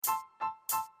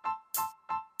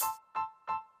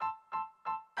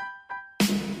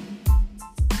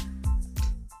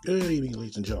Good evening,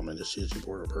 ladies and gentlemen. This is your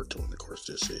boy Roberto, and of course,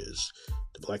 this is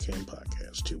the Black Hand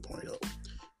Podcast 2.0.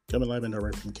 Coming live and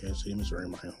direct from Kansas City, Missouri,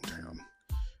 my hometown.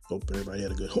 Hope everybody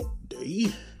had a good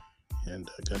day and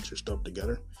got your stuff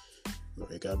together.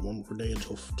 We got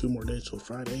 2 more days till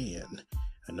Friday, and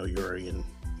I know you're already in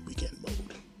weekend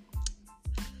mode.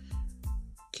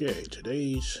 Okay,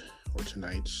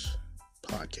 tonight's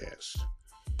podcast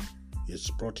is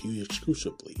brought to you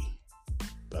exclusively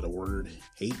by the word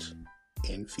hate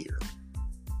and fear.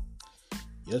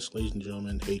 Yes, ladies and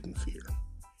gentlemen, hate and fear.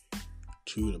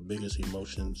 Two of the biggest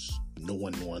emotions no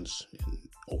one wants and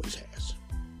always has.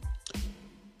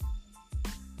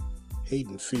 Hate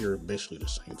and fear are basically the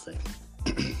same thing.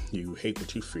 You hate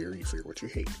what you fear what you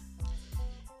hate.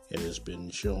 It has been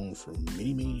shown for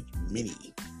many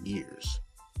years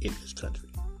in this country,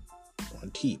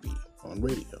 on TV, on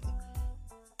radio,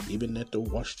 even at the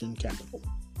Washington Capitol.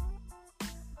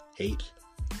 Hate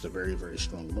is a very, very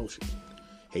strong emotion.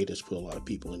 Hate has put a lot of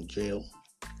people in jail.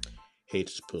 Hate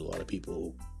has put a lot of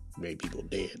people, made people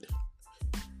dead.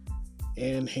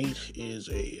 And hate is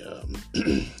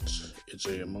it's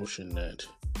a emotion that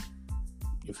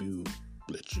if you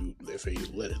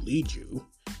let it lead you,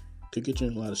 could get you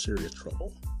in a lot of serious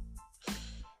trouble.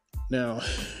 Now,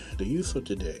 the youth of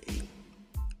today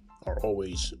are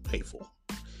always hateful.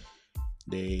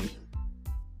 They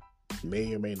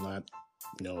may or may not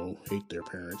hate their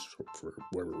parents for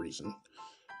whatever reason.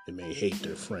 They may hate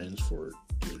their friends for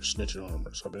either snitching on them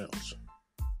or something else.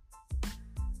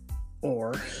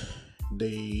 Or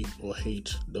they will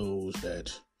hate those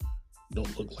that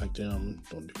don't look like them,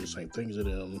 don't do the same things as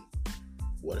them,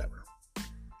 whatever.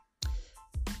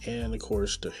 And of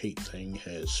course, the hate thing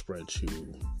has spread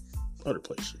to other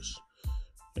places.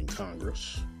 In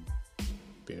Congress,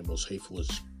 being the most hateful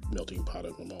is melting pot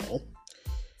of them all.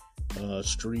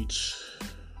 Streets,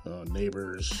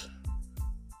 neighbors,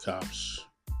 cops,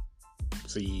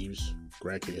 thieves,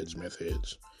 crackheads, meth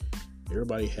heads.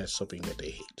 Everybody has something that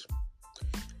they hate.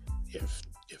 If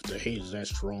the hate is that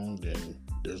strong, then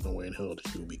there's no way in hell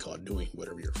that you will be caught doing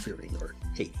whatever you're fearing or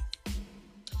hating.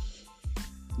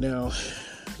 Now,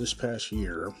 this past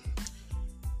year,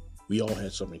 we all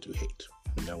had something to hate,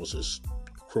 and that was this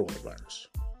coronavirus,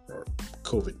 or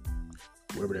COVID,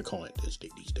 whatever they're calling it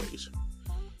these days.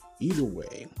 Either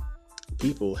way,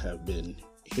 people have been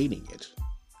hating it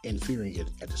and fearing it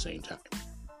at the same time.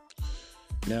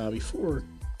 Now, before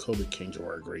COVID came to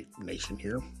our great nation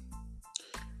here,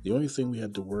 the only thing we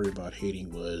had to worry about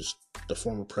hating was the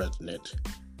former president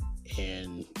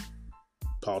and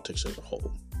politics as a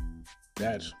whole.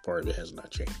 That part of it has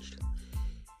not changed.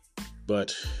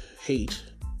 But hate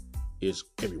is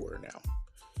everywhere now.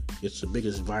 It's the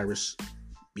biggest virus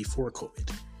before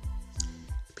COVID.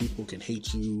 People can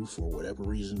hate you for whatever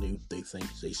reason they think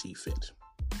they see fit.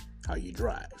 How you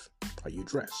drive, how you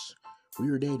dress, who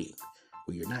you're dating,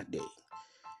 who you're not dating,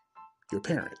 your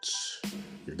parents,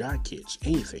 your godkids,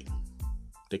 anything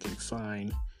they can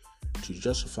find to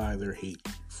justify their hate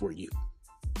for you.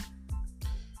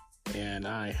 And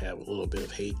I have a little bit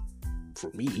of hate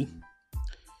for me.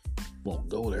 Won't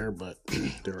go there, but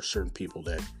there are certain people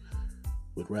that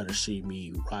would rather see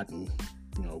me rotten,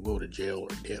 go to jail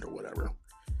or dead or whatever.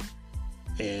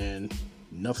 And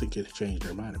nothing can change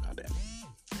their mind about that.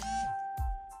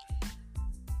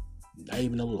 Not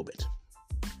even a little bit.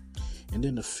 And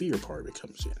then the fear part of it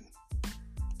comes in.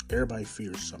 Everybody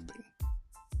fears something.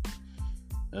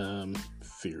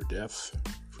 Fear death,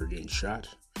 fear getting shot,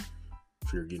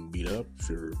 fear getting beat up,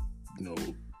 fear,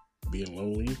 being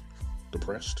lonely,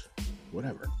 depressed,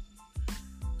 whatever.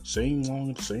 Same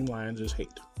lines as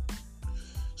hate.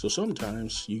 So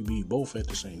sometimes you be both at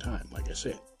the same time, like I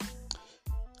said.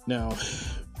 Now,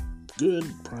 good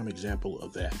prime example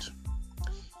of that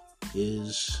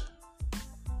is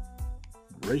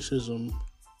racism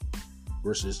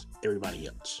versus everybody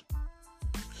else.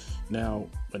 Now,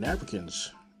 when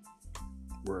Africans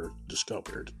were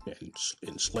discovered and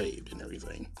enslaved and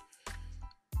everything,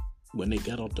 when they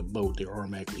got off the boat, they were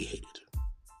automatically hated.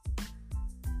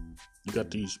 You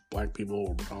got these black people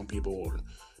or brown people or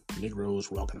Negroes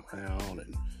walking around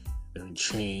and they're in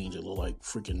chains and look like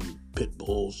freaking pit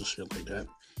bulls and shit like that.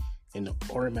 And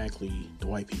automatically, the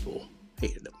white people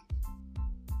hated them.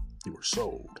 They were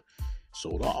sold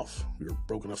off. We were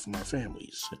broken up from our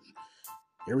families and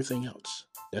everything else.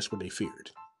 That's what they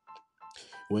feared.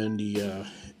 When the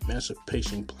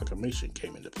Emancipation Proclamation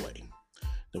came into play,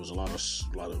 there was a lot of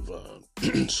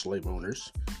slave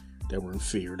owners that were in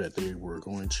fear that they were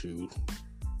going to,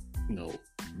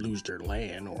 lose their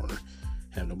land or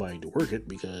have nobody to work it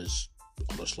because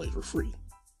all the slaves were free.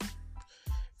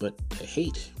 But the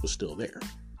hate was still there.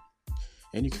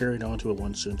 And you carry it on to a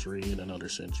one century and another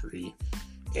century,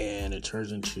 and it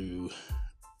turns into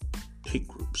hate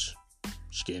groups,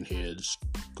 skinheads,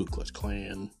 Ku Klux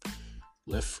Klan,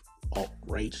 left,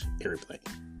 alt-right, everything.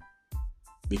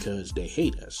 Because they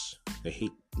hate us. They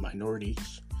hate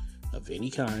minorities of any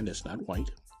kind that's not white.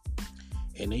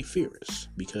 And they fear us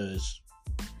because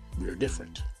we're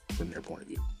different from their point of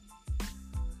view.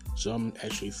 Some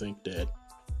actually think that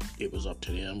it was up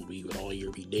to them. We would all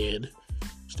either be dead,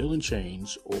 still in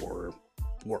chains, or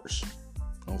worse.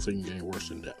 I don't think you can get any worse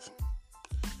than death.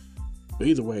 But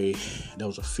either way, that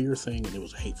was a fear thing and it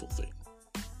was a hateful thing.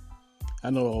 I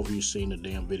know all of you seen the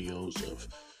damn videos of,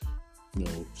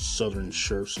 Southern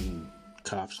sheriffs and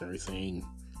cops and everything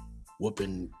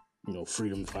whooping,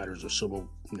 freedom fighters or civil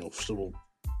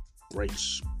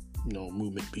rights,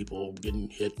 movement people getting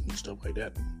hit and stuff like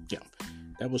that. Yeah,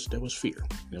 that was fear.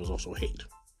 There was also hate.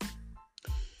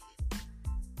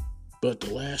 But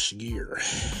the last year,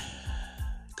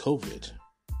 COVID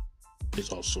is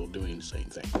also doing the same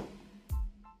thing.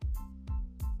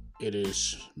 It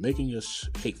is making us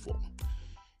hateful.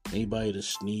 Anybody that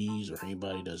sneezes, or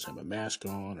anybody that doesn't have a mask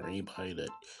on, or anybody that,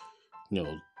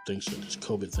 thinks that this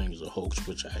COVID thing is a hoax,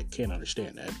 which I can't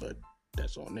understand that, but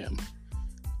that's on them.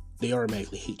 They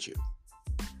automatically hate you.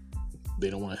 They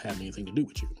don't want to have anything to do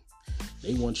with you.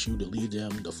 They want you to leave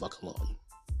them the fuck alone.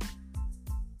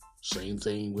 Same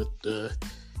thing with the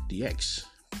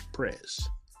ex-Prez.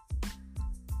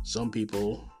 Some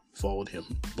people followed him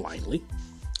blindly,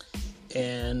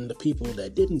 and the people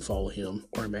that didn't follow him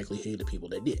automatically hated the people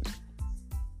that did.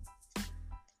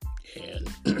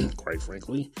 And quite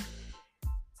frankly,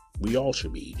 we all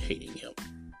should be hating him.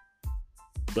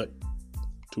 But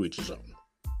to each his own.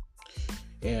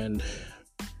 And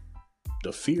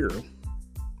the fear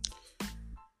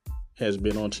has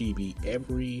been on TV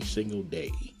every single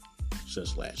day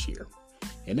since last year.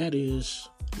 And that is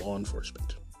law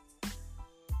enforcement.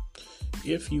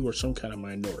 If you are some kind of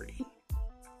minority,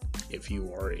 if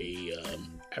you are a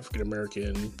African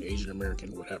American, Asian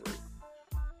American, whatever,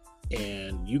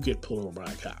 and you get pulled over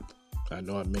by a cop, I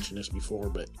know I've mentioned this before,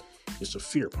 but it's the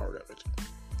fear part of it.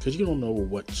 Because you don't know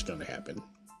what's going to happen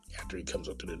after he comes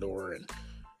up to the door and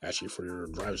asks you for your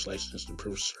driver's license and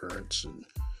proof of insurance and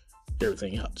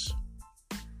everything else.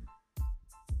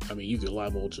 I mean, you could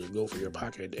liable to go for your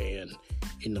pocket and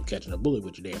end up catching a bullet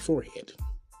with your damn forehead.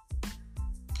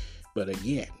 But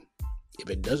again, if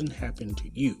it doesn't happen to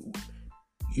you,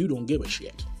 you don't give a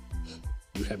shit.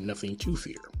 You have nothing to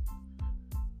fear.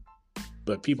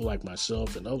 But people like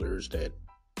myself and others that,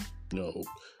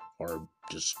 are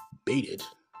just baited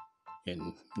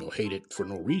and, hate it for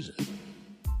no reason,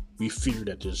 we fear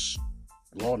that this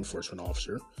law enforcement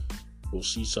officer will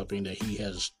see something that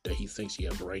he thinks he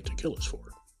has a right to kill us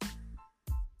for.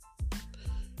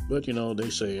 But, they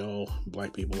say,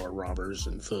 black people are robbers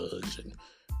and thugs, and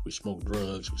we smoke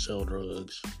drugs, we sell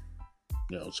drugs,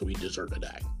 so we deserve to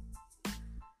die.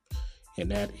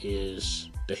 And that is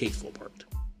the hateful part.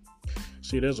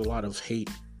 See, there's a lot of hate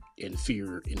and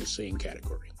fear in the same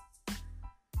category.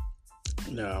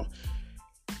 Now,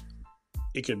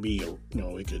 it could be,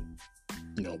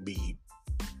 be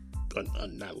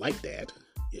not like that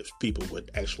if people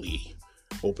would actually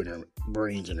open their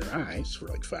brains and their eyes for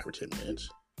like 5 or 10 minutes.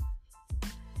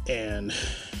 And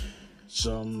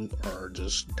some are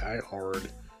just die hard,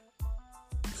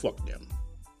 fuck them.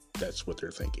 That's what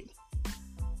they're thinking.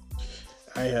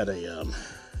 I had a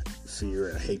fear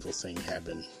and a hateful thing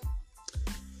happen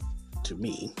to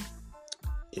me.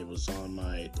 It was on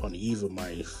the eve of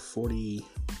my 44th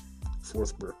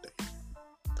birthday.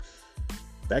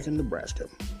 Back in Nebraska,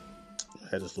 I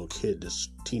had this little kid, this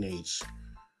teenage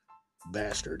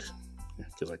bastard,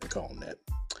 because I can call him that.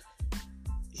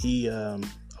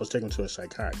 I was taken to a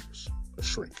psychiatrist, a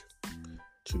shrink,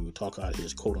 to talk out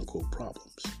his quote-unquote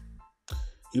problems.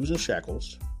 He was in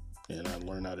shackles, and I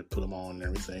learned how to put them on and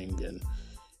everything, and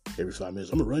every 5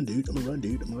 minutes, I'm gonna run, dude.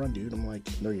 I'm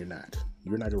like, no, you're not.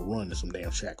 You're not gonna run to some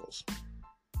damn shackles.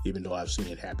 Even though I've seen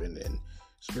it happen, and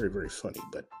it's very, very funny,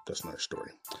 but that's another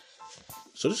story.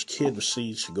 So this kid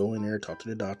proceeds to go in there, talk to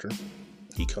the doctor.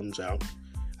 He comes out.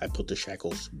 I put the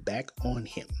shackles back on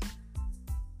him.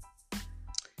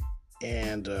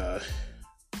 And I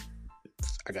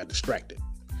got distracted.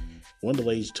 One of the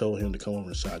ladies told him to come over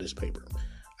and sign this paper.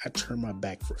 I turned my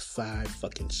back for 5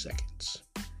 fucking seconds.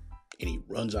 And he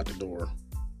runs out the door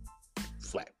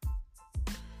flat.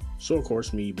 So, of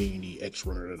course, me being the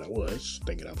ex-runner that I was,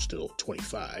 thinking I'm still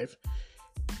 25,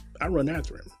 I run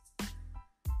after him.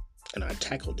 And I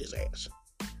tackled his ass.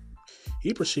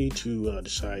 He proceeded to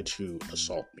decide to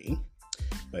assault me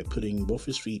by putting both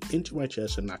his feet into my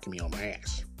chest and knocking me on my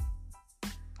ass.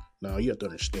 Now, you have to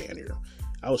understand here,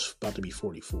 I was about to be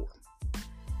 44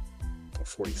 or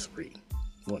 43,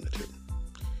 one of the two.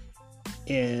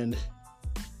 And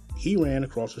he ran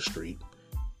across the street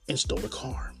and stole a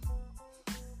car.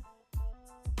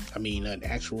 I mean, an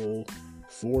actual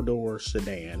 4-door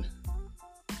sedan,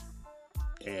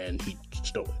 and he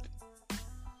stole it.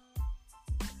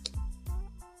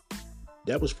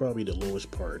 That was probably the lowest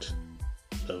part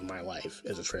of my life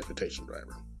as a transportation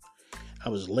driver. I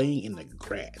was laying in the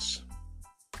grass,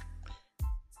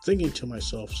 thinking to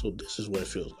myself, so this is what it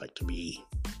feels like to be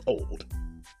old.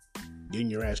 Getting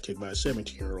your ass kicked by a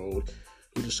 17-year-old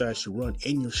who decides to run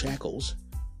in your shackles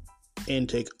and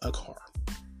take a car.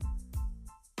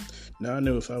 Now, I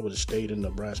knew if I would have stayed in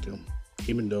Nebraska,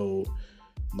 even though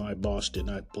my boss did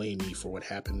not blame me for what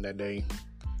happened that day,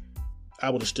 I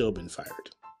would have still been fired.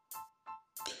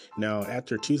 Now,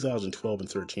 after 2012 and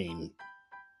 13,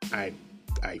 I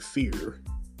fear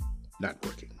not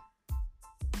working.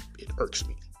 It irks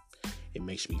me. It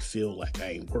makes me feel like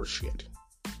I ain't worth shit.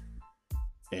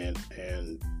 And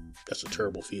that's a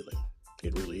terrible feeling.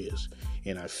 It really is.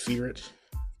 And I fear it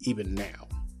even now.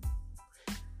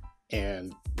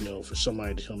 And, for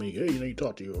somebody to tell me, hey, you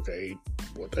talk to you, okay,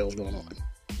 what the hell's going on?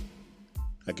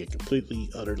 I get completely,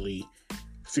 utterly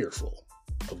fearful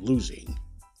of losing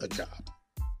a job.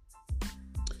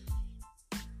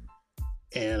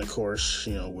 And, of course,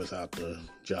 without the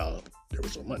job, there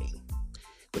was no money.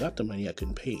 Without the money, I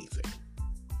couldn't pay anything.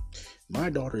 My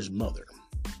daughter's mother,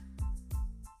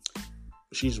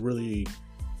 she's really,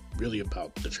 really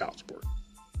about the child support.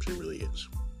 She really is.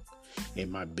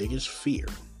 And my biggest fear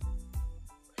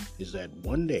is that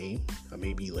one day, I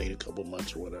may be late a couple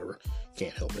months or whatever,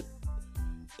 can't help it,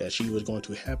 that she was going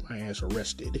to have my ass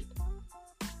arrested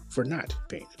for not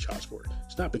paying the child support.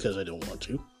 It's not because I don't want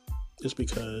to. It's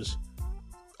because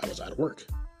I was out of work.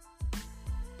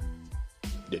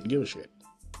 Didn't give a shit.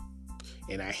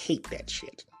 And I hate that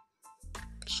shit.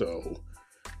 So,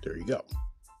 there you go.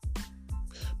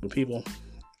 But people,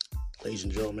 ladies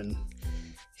and gentlemen,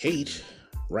 hate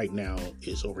right now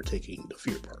is overtaking the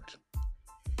fear part.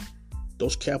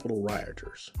 Those Capitol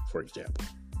rioters, for example,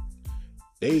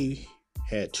 they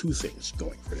had two things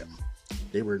going for them.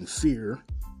 They were in fear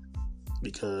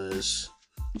because,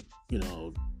 I don't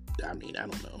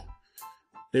know.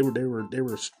 They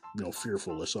were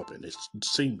fearful of something. It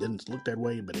didn't look that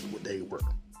way, but they were.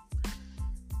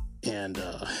 And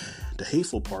the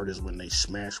hateful part is when they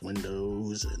smash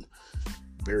windows and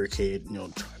barricade,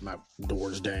 my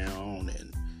doors down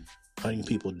and hunting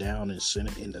people down in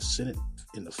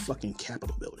the fucking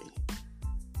Capitol building,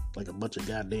 like a bunch of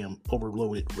goddamn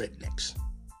overloaded rednecks,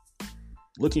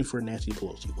 looking for Nancy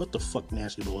Pelosi. What the fuck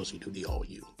Nancy Pelosi do to all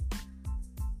you?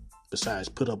 Besides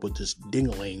put up with this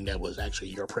dingling that was actually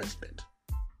your president.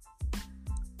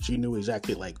 She knew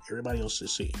exactly, like everybody else to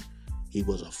see, he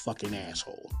was a fucking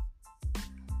asshole.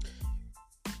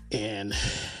 And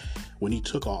when he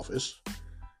took office,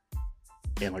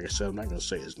 and like I said, I'm not going to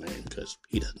say his name because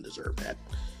he doesn't deserve that.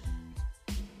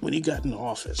 When he got in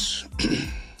office,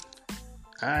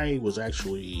 I went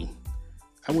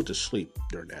to sleep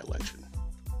during that election.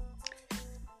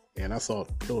 And I thought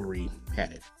Hillary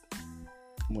had it.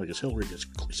 I'm like,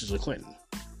 she's a Clinton.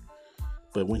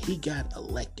 But when he got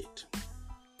elected,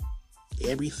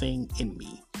 everything in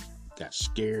me got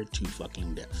scared to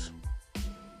fucking death.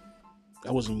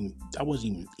 I wasn't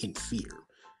even in fear.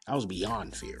 I was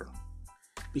beyond fear.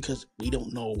 Because we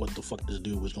don't know what the fuck this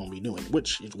dude was going to be doing,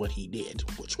 which is what he did,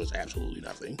 which was absolutely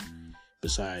nothing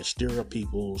besides stir up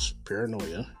people's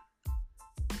paranoia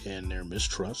and their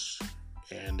mistrust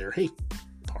and their hate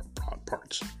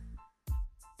parts.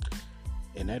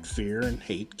 And that fear and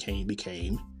hate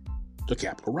became the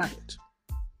Capitol riot.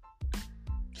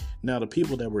 Now, the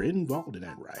people that were involved in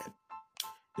that riot,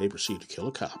 they proceeded to kill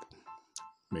a cop.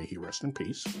 May he rest in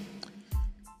peace.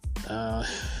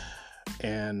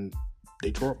 And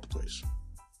they tore up the place.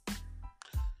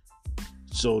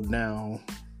 So now,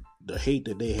 the hate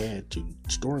that they had to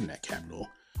storm that Capitol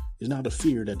is now the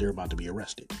fear that they're about to be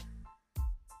arrested.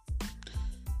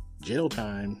 Jail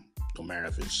time, no matter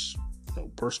if it's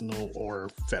personal or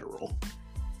federal,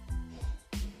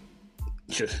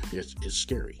 it's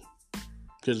scary.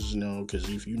 Because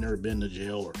if you've never been to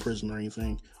jail or prison or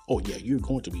anything, oh yeah, you're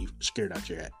going to be scared out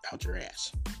your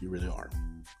ass. You really are.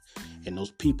 And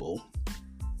those people,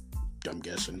 I'm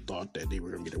guessing, thought that they were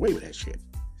going to get away with that shit.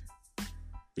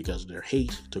 Because their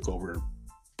hate took over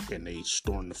and they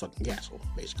stormed the fucking castle,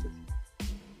 basically.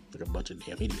 Like a bunch of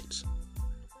damn idiots.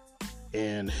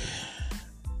 And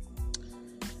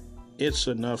hate is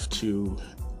enough to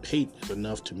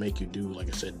make you do, like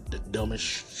I said, the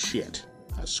dumbest shit.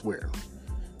 I swear.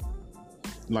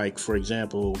 Like, for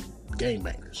example,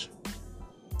 gangbangers.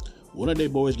 One of their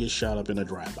boys gets shot up in a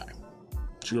drive-by.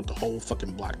 Shoot up the whole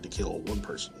fucking block to kill one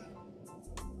person.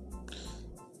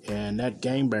 And that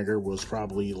gangbanger was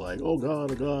probably like, oh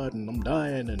God, and I'm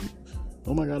dying, and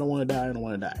oh my God, I don't want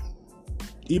to die.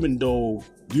 Even though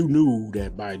you knew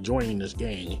that by joining this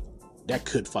gang, that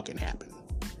could fucking happen.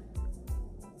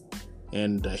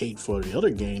 And the hate for the other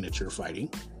gang that you're fighting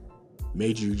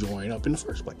made you join up in the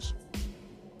first place.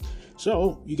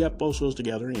 So, you got both those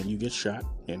together and you get shot,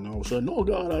 and all of a sudden, oh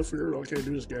God, I fear, I can't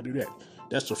do this, can't do that.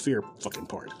 That's the fear fucking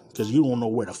part, because you don't know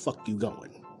where the fuck you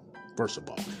going, first of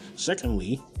all.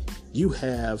 Secondly, you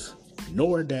have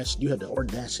the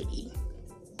audacity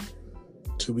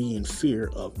to be in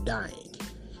fear of dying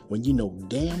when you know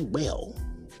damn well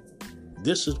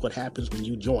this is what happens when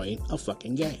you join a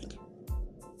fucking gang.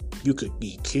 You could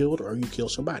be killed or you kill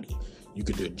somebody. You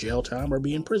could do jail time or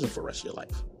be in prison for the rest of your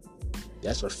life.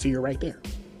 That's a fear right there.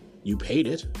 You paid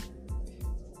it,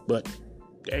 but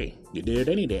hey, you did it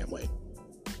any damn way.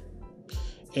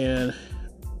 And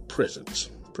prison.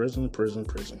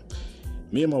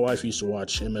 Me and my wife used to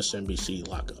watch MSNBC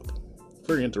Lockup.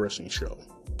 Very interesting show.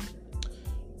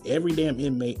 Every damn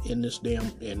inmate in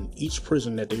each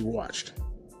prison that they watched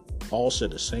all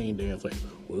said the same damn thing.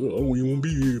 Well, I don't even want to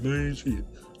be here, man. Shit.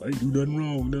 I ain't do nothing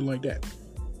wrong, nothing like that.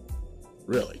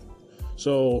 Really.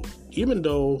 So, even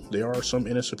though there are some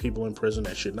innocent people in prison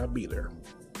that should not be there,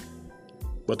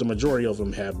 but the majority of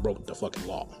them have broken the fucking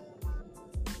law.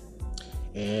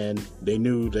 And they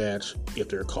knew that if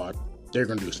they're caught, they're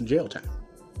going to do some jail time.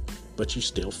 But you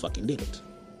still fucking did it.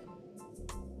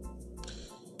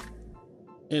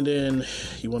 And then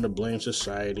you want to blame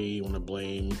society, you want to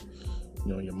blame,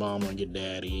 your mama and your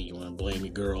daddy, you want to blame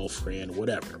your girlfriend,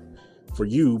 whatever, for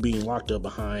you being locked up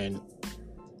behind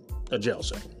a jail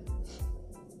cell.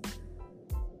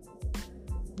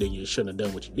 Then you shouldn't have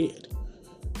done what you did,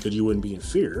 because you wouldn't be in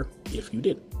fear if you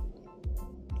didn't.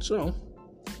 So,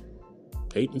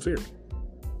 hate and fear.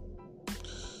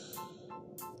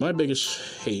 My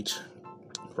biggest hate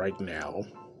right now,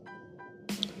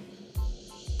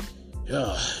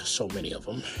 so many of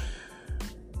them.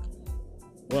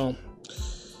 Well,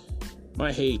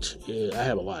 my hate, I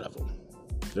have a lot of them.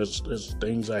 There's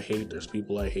things I hate, there's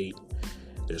people I hate,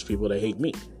 there's people that hate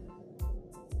me,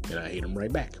 and I hate them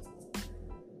right back.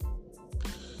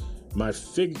 My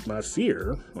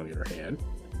fear, on the other hand,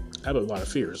 I have a lot of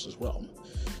fears as well.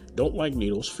 Don't like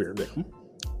needles, fear them.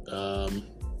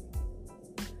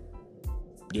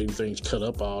 Getting things cut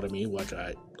up out of me like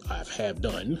I have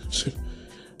done.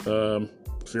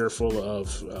 Fearful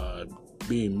of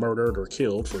being murdered or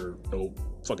killed for no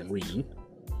fucking reason.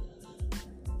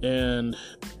 And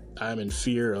I'm in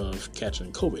fear of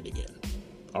catching COVID again.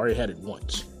 I already had it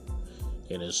once.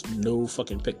 And it's no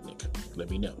fucking picnic. Let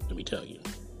me tell you.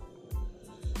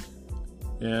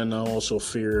 And I also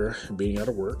fear being out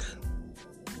of work.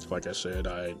 Like I said,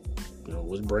 I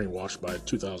was brainwashed by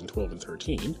 2012 and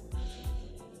 13.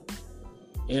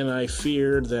 And I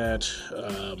feared that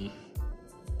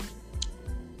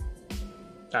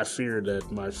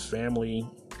my family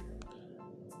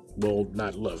will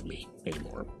not love me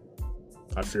anymore.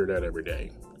 I fear that every day.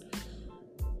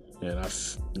 And I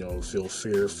feel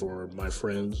fear for my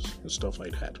friends and stuff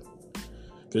like that.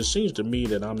 Because it seems to me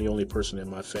that I'm the only person in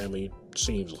my family,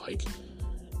 seems like,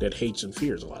 that hates and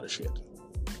fears a lot of shit.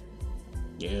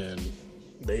 And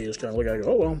they just kind of look at it,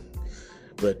 oh well.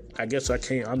 But I guess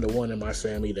I'm the one in my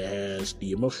family that has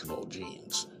the emotional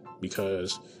genes.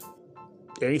 Because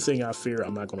anything I fear,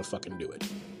 I'm not going to fucking do it.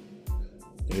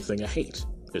 Anything I hate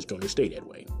is going to stay that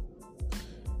way.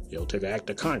 It'll take an act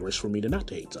of Congress for me to not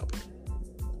to hate something.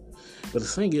 But the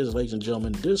thing is, ladies and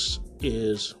gentlemen, this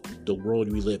is the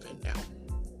world we live in now.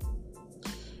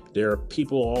 There are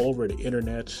people all over the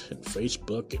internet and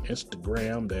Facebook and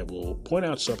Instagram that will point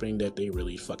out something that they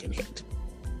really fucking hate.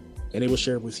 And they will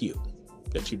share it with you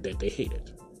that they hate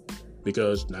it.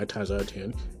 Because 9 times out of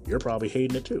 10, you're probably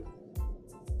hating it too.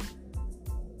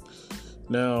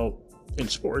 Now, in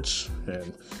sports,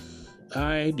 and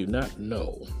I do not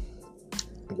know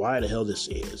why the hell this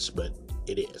is, but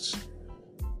it is.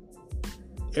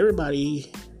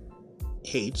 Everybody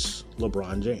hates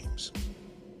LeBron James.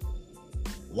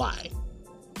 Why?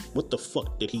 What the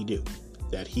fuck did he do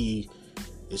that he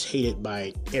is hated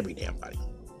by every damn body?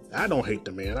 I don't hate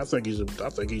the man. I think he's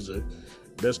the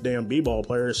best damn b-ball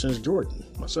player since Jordan,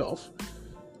 myself.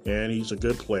 And he's a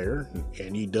good player,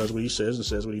 and he does what he says and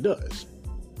says what he does.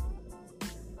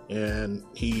 And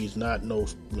he's not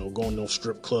going no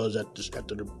strip clubs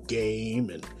after the game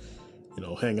and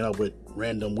hanging out with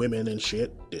random women and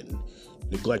shit and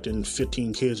neglecting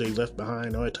 15 kids they left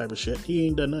behind, all that type of shit. He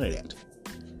ain't done none of that.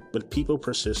 But people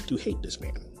persist to hate this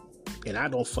man. And I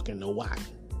don't fucking know why.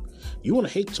 You want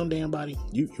to hate some damn body?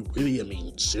 You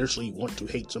really, seriously want to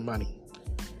hate somebody?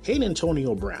 Hate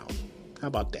Antonio Brown. How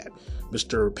about that?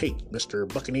 Mr. Pate,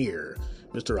 Mr. Buccaneer,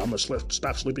 Mr. I'm going to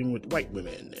stop sleeping with white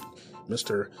women, and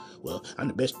Mr. Well, I'm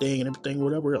the best thing and everything,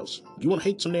 whatever else. You want to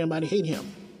hate some damn body? Hate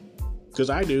him. Because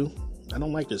I do. I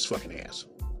don't like this fucking ass.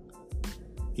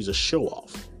 He's a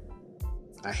show-off.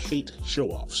 I hate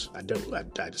show-offs. I don't.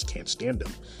 I just can't stand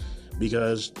them.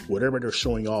 Because whatever they're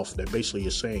showing off, that basically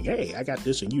is saying, hey, I got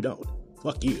this and you don't.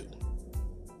 Fuck you.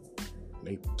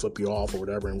 They flip you off or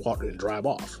whatever and walk and drive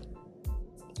off.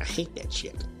 I hate that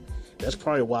shit. That's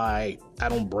probably why I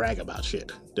don't brag about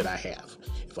shit that I have.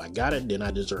 If I got it, then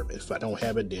I deserve it. If I don't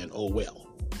have it, then oh well.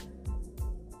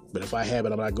 But if I have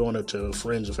it, I'm not going up to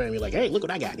friends and family like, hey, look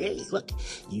what I got. Hey, look,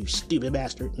 you stupid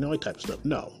bastard. You know, that type of stuff.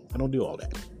 No, I don't do all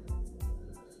that.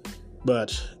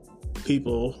 But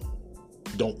people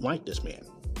don't like this man.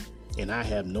 And I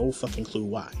have no fucking clue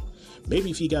why.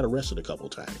 Maybe if he got arrested a couple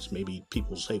times, maybe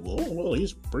people say, well,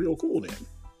 he's real cool then.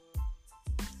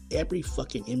 Every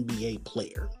fucking NBA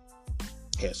player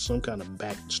has some kind of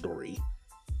backstory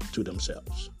to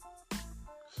themselves.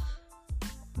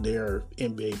 There are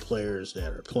NBA players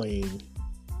that are playing,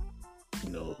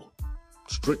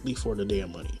 strictly for the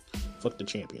damn money. Fuck the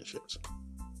championships.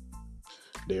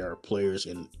 There are players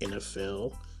in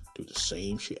NFL do the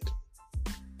same shit.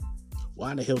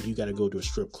 Why the hell do you gotta go to a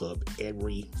strip club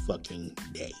every fucking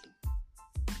day?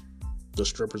 The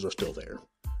strippers are still there.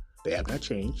 They have not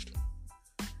changed.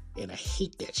 And I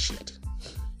hate that shit.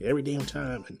 Every damn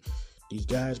time. And these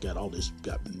guys got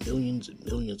millions and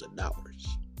millions of dollars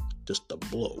just to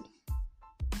blow.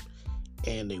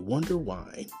 And they wonder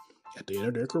why, at the end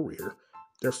of their career,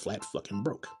 they're flat fucking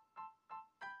broke.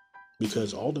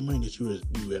 Because all the money that you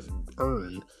have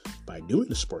earned by doing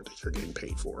the sport that you're getting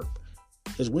paid for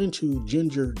has went to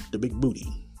Ginger the big booty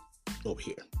over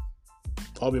here.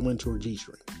 Probably went to her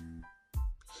G-string.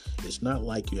 It's not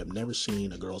like you have never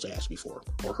seen a girl's ass before,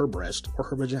 or her breast, or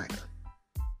her vagina.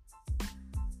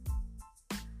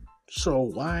 So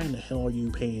why in the hell are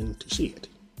you paying to see it?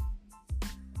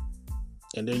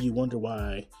 And then you wonder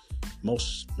why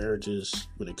most marriages,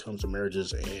 when it comes to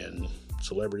marriages and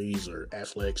celebrities or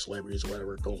athletic celebrities or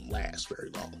whatever, don't last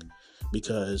very long.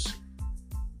 Because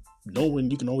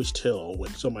you can always tell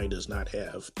when somebody did not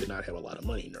have a lot of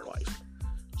money in their life.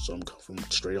 Some come from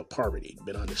straight up poverty,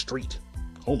 been on the street,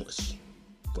 homeless,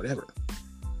 whatever.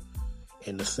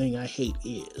 And the thing I hate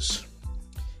is,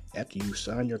 after you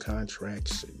sign your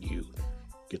contracts and you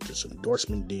get this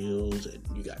endorsement deals and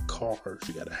you got cars,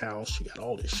 you got a house, you got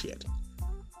all this shit,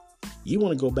 you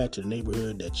want to go back to the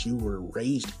neighborhood that you were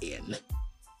raised in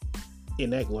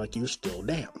and act like you're still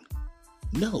down.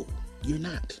 No, you're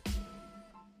not.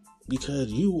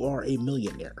 Because you are a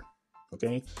millionaire,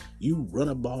 okay? You run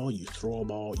a ball, you throw a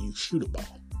ball, you shoot a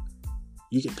ball.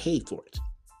 You get paid for it.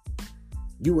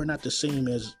 You are not the same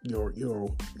as your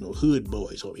hood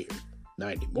boys over here.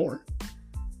 Not anymore.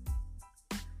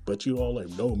 But you all like,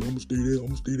 no, I'm gonna stay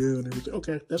there, and everything.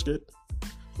 Okay, that's good.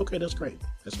 Okay, that's great.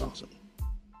 That's awesome.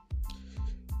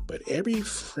 But every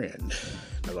friend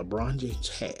that LeBron James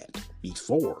had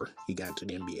before he got to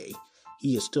the NBA,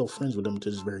 he is still friends with them to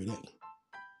this very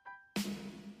day.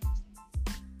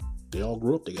 They all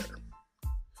grew up together.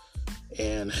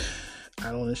 And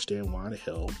I don't understand why the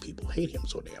hell people hate him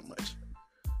so damn much.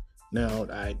 Now,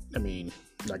 I mean,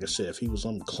 like I said, if he was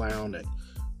some clown that,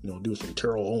 doing some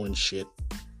Terrell Owens shit,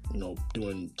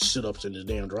 doing sit-ups in his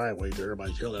damn driveway to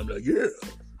everybody's yelling, I'm like, yeah.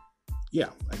 Yeah,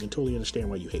 I can totally understand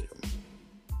why you hate him.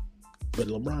 But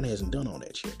LeBron hasn't done all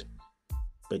that shit.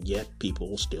 But yet,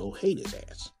 people still hate his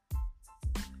ass.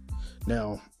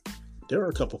 Now, there are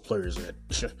a couple players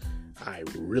that I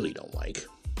really don't like.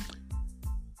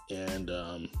 And,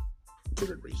 for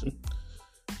good reason.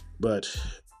 But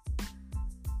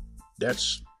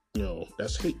that's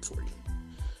hate for you.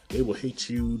 They will hate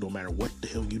you no matter what the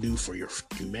hell you do for your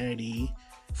humanity,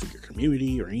 for your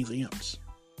community, or anything else.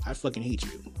 I fucking hate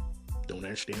you. Don't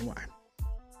understand why.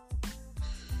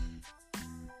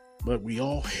 But we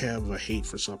all have a hate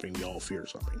for something. We all fear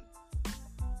something.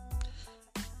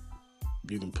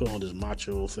 You can put on this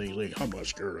macho thing like, I'm not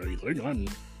scared of anything.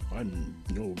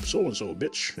 I'm so-and-so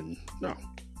bitch. And no,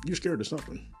 you're scared of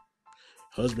something.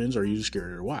 Husbands are usually scared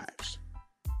of their wives.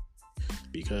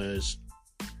 Because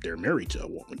they're married to a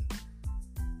woman.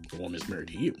 The woman is married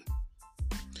to you.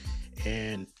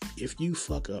 And if you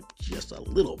fuck up just a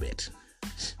little bit,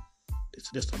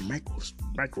 it's just a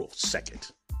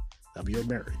microsecond of your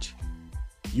marriage,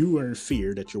 you are in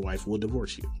fear that your wife will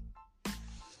divorce you.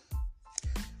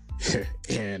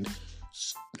 And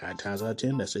 9 times out of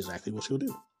 10, that's exactly what she'll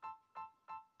do.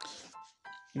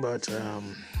 But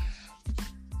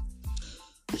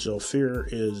so fear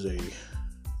is a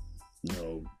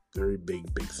very big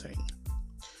thing.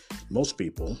 Most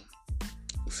people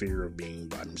fear of being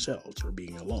by themselves or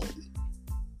being alone.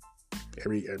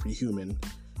 Every human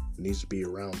needs to be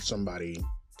around somebody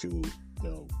to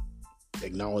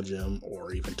acknowledge them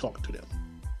or even talk to them.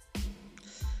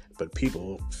 But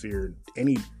people fear,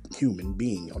 any human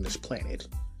being on this planet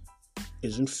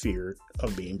is in fear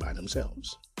of being by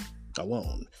themselves,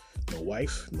 alone. No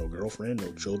wife, no girlfriend,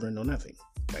 no children, no nothing.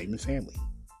 Not even family.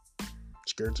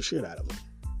 Scared the shit out of them.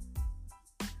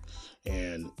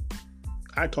 And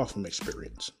I talk from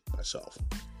experience myself.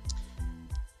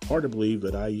 Hard to believe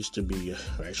that I used to be,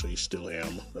 actually still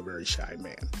am, a very shy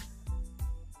man.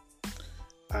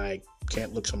 I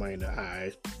can't look somebody in the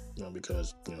eye,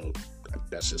 because,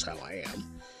 that's just how I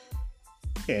am.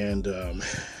 And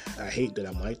I hate that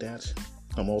I'm like that.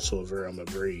 I'm a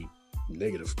very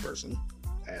negative person.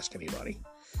 Ask anybody.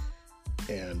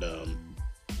 And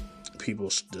people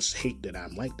just hate that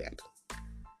I'm like that.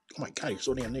 Oh my God, you're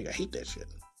so damn nigga. I hate that shit.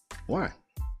 Why?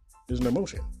 There's an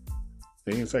emotion.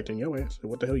 It ain't affecting your ass. So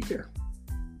what the hell you care?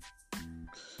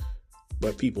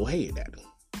 But people hate that.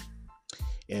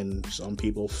 And some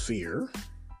people fear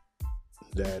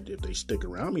that if they stick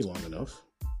around me long enough,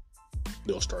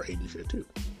 they'll start hating shit too.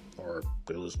 Or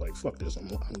they'll just like, fuck this, I'm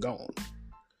gone.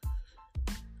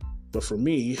 But for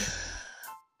me,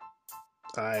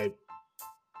 I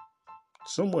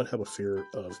somewhat have a fear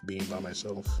of being by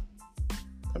myself.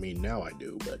 I mean, now I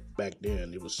do, but back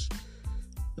then it was,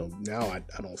 now I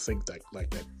don't think like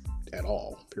that at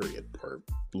all, period, or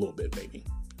a little bit maybe.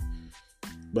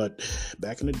 But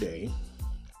back in the day,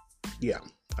 yeah,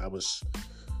 I was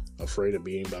afraid of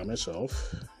being by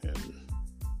myself, and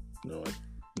no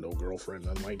girlfriend,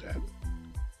 nothing like that.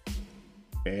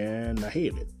 And I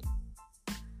hated it.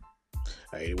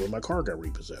 I hated when my car got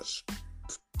repossessed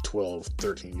 12,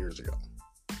 13 years ago.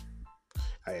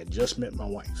 I had just met my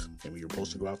wife, and we were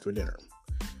supposed to go out for dinner.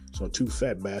 So two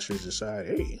fat bastards decide,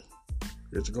 hey,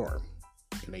 here's a car.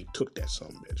 And they took that son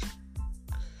of a bitch.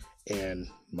 And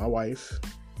my wife,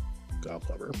 God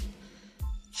love her,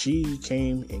 she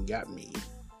came and got me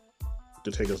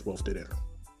to take us both to dinner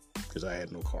because I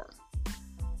had no car.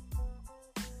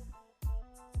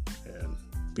 And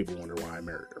people wonder why I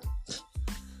married her.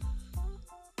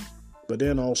 But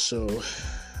then also,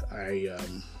 I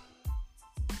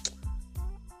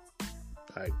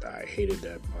hated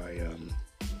that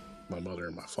my mother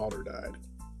and my father died.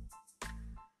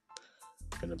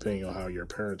 And depending on how your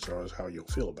parents are is how you'll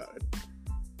feel about it.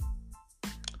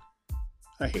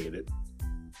 I hate it.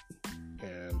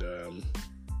 And a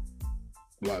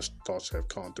lot of thoughts have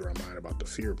gone through my mind about the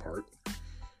fear part.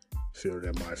 Fear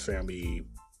that my family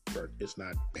is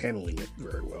not handling it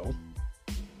very well.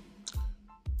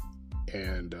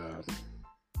 And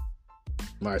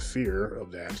my fear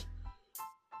of that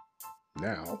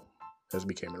now has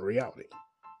become a reality.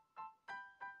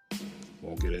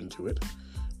 Won't get into it,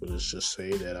 but let's just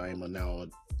say that I'm an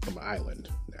island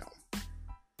now.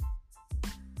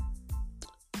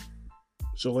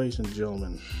 So, ladies and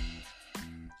gentlemen,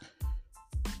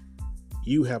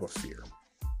 you have a fear.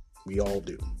 We all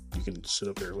do. You can sit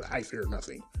up there with, I fear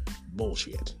nothing.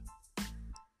 Bullshit.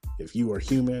 If you are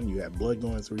human, you have blood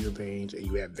going through your veins, and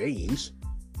you have veins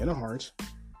and a heart,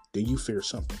 then you fear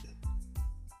something.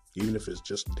 Even if it's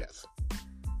just death.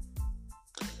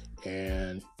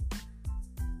 And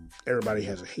everybody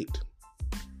has a hate.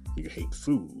 You can hate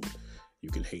food.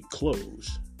 You can hate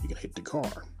clothes. You can hate the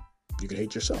car. You can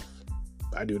hate yourself.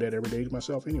 I do that every day to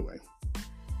myself anyway.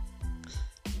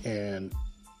 And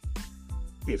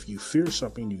if you fear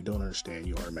something you don't understand,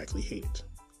 you automatically hate it.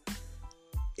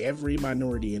 Every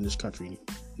minority in this country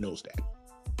knows that.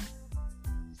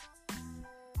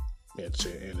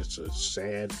 It's a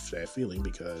sad feeling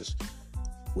because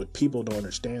when people don't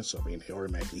understand something, they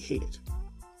automatically hate it.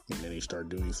 And then they start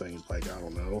doing things like, I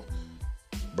don't know,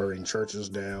 burning churches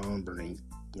down, burning,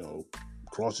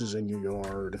 crosses in your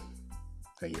yard,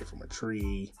 hanging you from a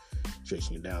tree,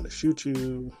 chasing you down to shoot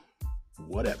you,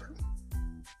 whatever.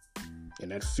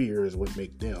 And that fear is what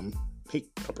makes them hate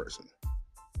a person.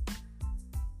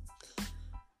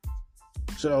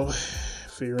 So,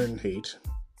 fear and hate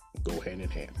go hand in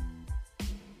hand.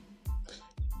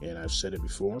 And I've said it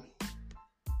before,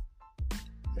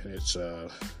 and it's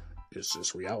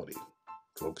just reality,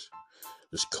 folks.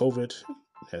 This COVID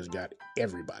has got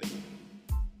everybody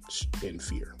in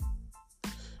fear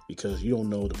because you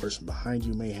don't know the person behind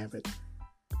you may have it,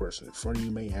 the person in front of you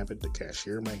may have it, the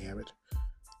cashier may have it,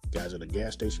 guys at the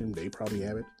gas station, they probably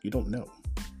have it. You don't know.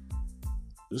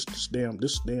 This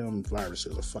damn virus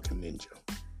is a fucking ninja.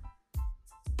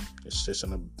 It sits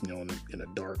in a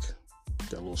dark,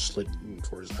 got a little slit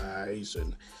for his eyes,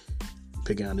 and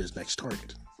picking out his next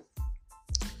target.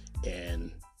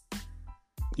 And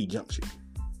he jumps you.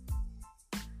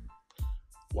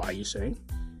 Why, you say?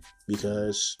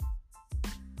 Because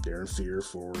they're in fear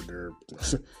for their...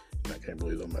 I can't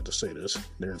believe I'm about to say this.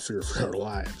 They're in fear for their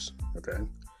lives. Okay?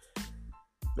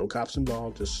 No cops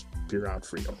involved, just pure out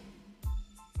freedom.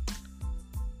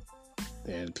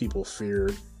 And people fear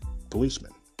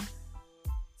policemen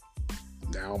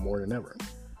now more than ever.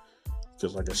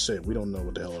 Because, like I said, we don't know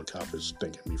what the hell a cop is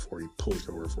thinking before he pulls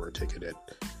you over for a ticket that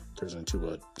turns into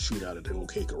a shootout at the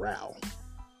OK Corral.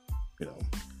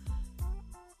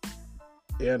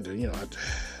 And,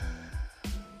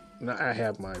 I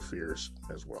have my fears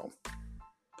as well.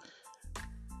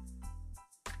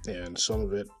 And some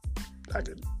of it, I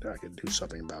could do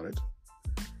something about it.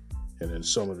 And then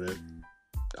some of it,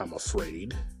 I'm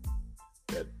afraid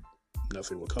that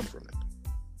nothing will come from it.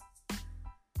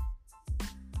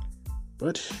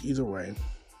 But either way,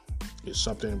 it's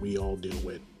something we all deal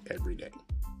with every day.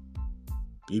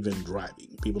 Even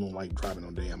driving. People don't like driving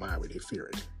on the damn highway. They fear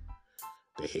it.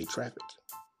 They hate traffic.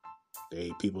 They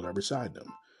hate people that are beside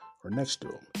them or next to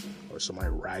them or somebody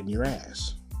riding your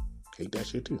ass. Hate that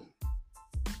shit too.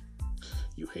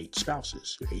 You hate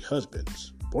spouses. You hate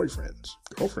husbands, boyfriends,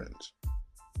 girlfriends.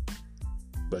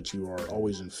 But you are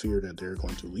always in fear that they're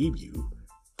going to leave you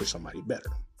for somebody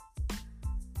better.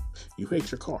 You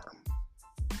hate your car.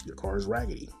 Your car is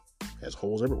raggedy, has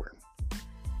holes everywhere.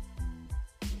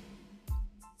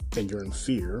 And you're in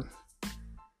fear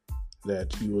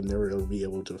that you will never ever be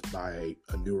able to buy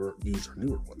a newer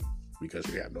one because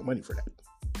you have no money for that.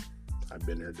 I've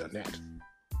been there, done that.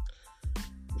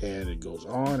 And it goes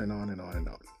on and on and on and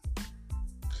on.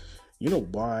 You know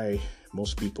why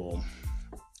most people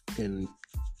in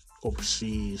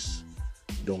overseas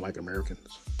don't like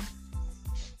Americans?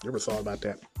 You ever thought about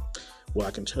that? Well,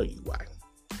 I can tell you why.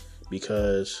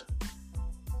 Because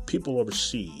people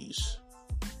overseas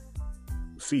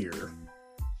fear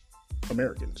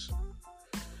Americans.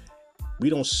 We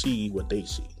don't see what they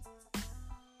see.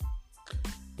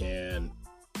 And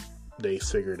they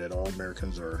figure that all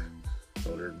Americans are,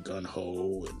 they're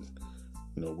gun-ho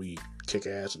and, we kick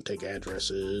ass and take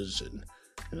addresses and,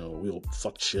 we'll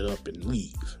fuck shit up and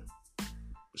leave.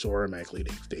 So automatically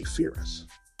they fear us.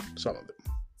 Some of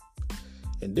them.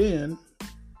 And then,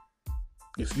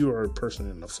 if you are a person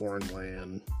in a foreign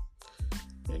land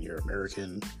and you're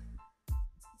American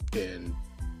and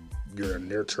you're in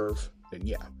their turf, then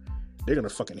yeah, they're going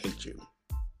to fucking hate you.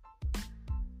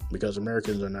 Because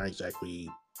Americans are not exactly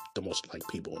the most liked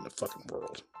people in the fucking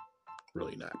world.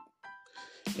 Really not.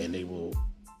 And they will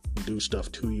do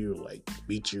stuff to you, like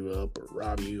beat you up or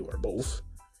rob you or both,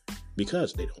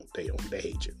 because they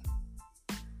hate you.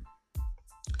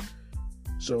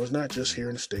 So it's not just here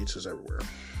in the States, it's everywhere.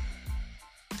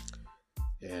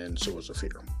 And so is a fear.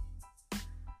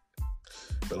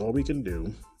 But all we can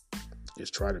do is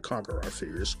try to conquer our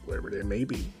fears, whatever they may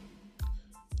be,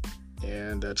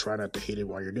 and try not to hate it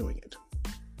while you're doing it.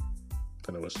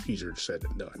 I know it's easier said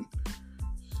than done.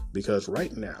 Because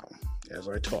right now, as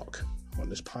I talk on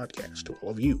this podcast to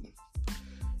all of you,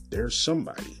 there's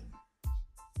somebody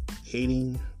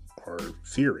hating or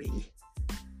fearing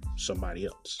somebody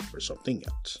else or something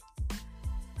else.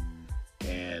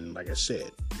 And like I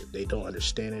said, if they don't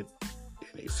understand it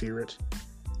and they fear it,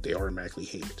 they automatically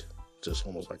hate it. It's just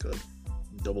almost like a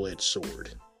double-edged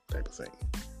sword type of thing.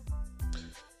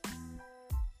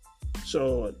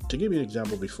 So, to give you an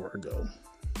example before I go,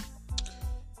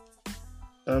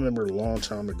 I remember a long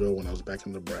time ago when I was back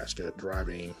in Nebraska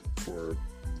driving for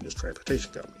this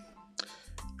transportation company.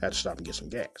 I had to stop and get some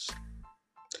gas.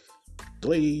 The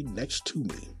lady next to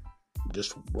me,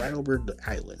 just right over the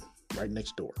island, right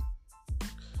next door,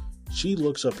 she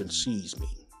looks up and sees me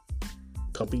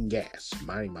pumping gas,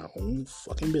 minding my own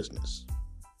fucking business.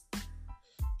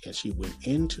 And she went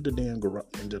into the damn garage,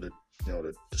 into the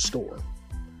store,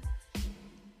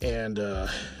 and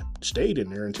stayed in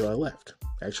there until I left.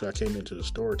 Actually, I came into the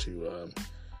store to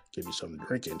give me something to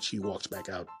drink, and she walks back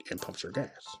out and pumps her gas.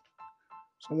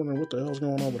 So I'm wondering what the hell's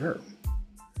going on with her.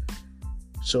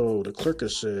 So the clerk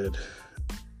has said,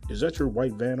 "Is that your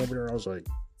white van over there?" I was like,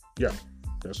 "Yeah,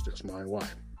 that's mine. Why?"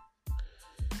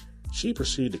 She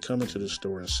proceeded to come into the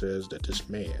store and says that this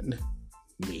man,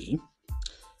 me,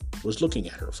 was looking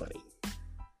at her funny.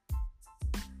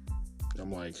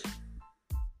 I'm like,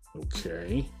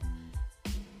 okay.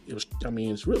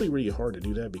 It's really, really hard to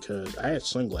do that because I had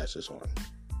sunglasses on.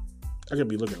 I could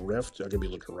be looking left, I could be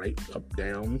looking right, up,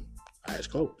 down, eyes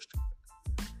closed.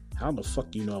 How the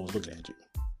fuck do you know I was looking at you?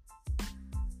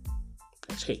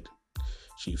 That's hate.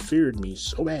 She feared me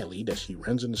so badly that she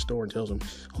runs in the store and tells him,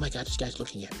 "Oh my God, this guy's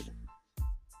looking at me."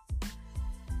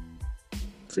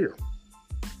 Fear.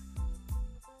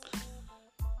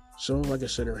 So, like I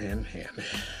said, they're hand in hand.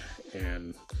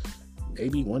 And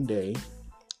maybe one day,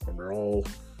 when we're all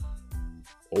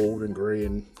old and gray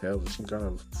and have some kind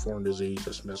of foreign disease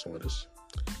that's messing with us,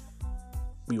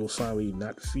 we will finally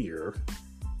not fear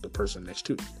the person next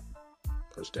to you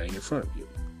or standing in front of you,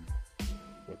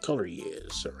 what color he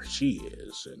is or she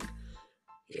is, and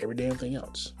every damn thing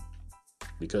else.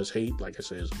 Because hate, like I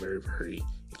said, is very, very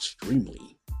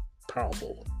extremely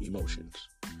powerful emotions.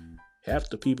 Half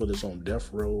the people that's on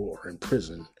death row or in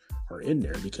prison are in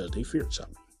there because they feared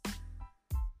something.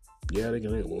 Yeah, they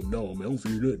can say, "Well, no, man, I don't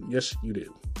fear nothing." Yes, you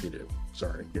do. You do.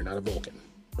 Sorry, you're not a Vulcan.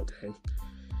 Okay?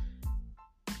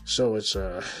 So it's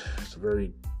a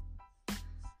very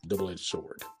double-edged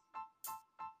sword.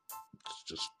 It's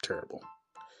just terrible.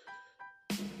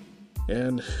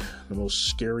 And the most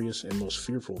scariest and most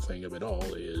fearful thing of it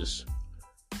all is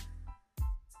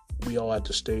we all have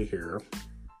to stay here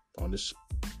on this,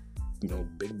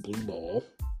 big blue ball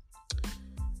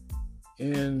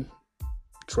and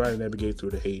try to navigate through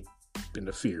the hate and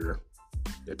the fear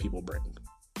that people bring.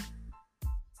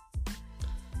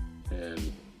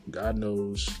 And God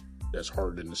knows that's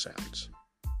harder than it sounds.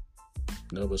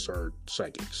 None of us are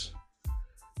psychics,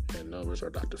 and none of us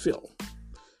are Dr. Phil.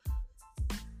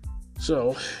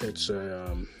 So it's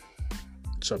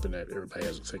something that everybody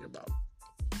has to think about.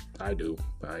 I do.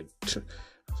 I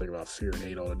think about fear and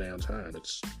hate all the damn time.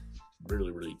 It's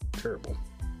really, really terrible.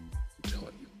 I'm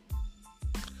telling you.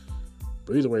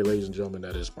 But either way, ladies and gentlemen,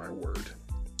 that is my word.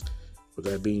 With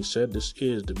that being said, this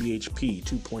is the BHP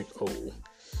 2.0.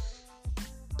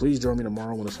 Please join me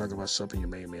tomorrow when I talk about something you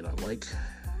may or may not like.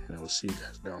 And I will see you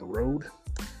guys down the road.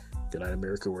 Good night,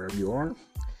 America, wherever you are.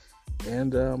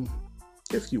 And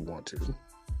if you want to,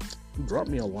 drop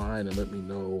me a line and let me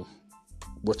know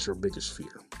what's your biggest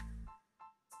fear.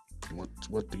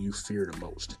 What do you fear the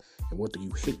most? And what do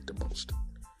you hate the most?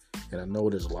 And I know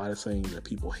there's a lot of things that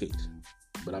people hate.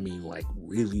 But I mean, like,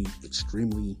 really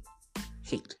extremely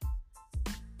hate.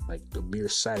 Like, the mere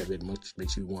sight of it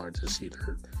makes you want to just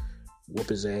either whoop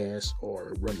his ass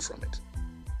or run from it.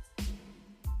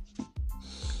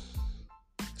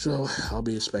 So, I'll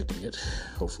be expecting it.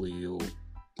 Hopefully you'll,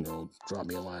 drop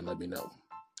me a line, let me know.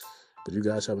 But you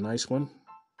guys have a nice one.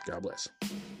 God bless.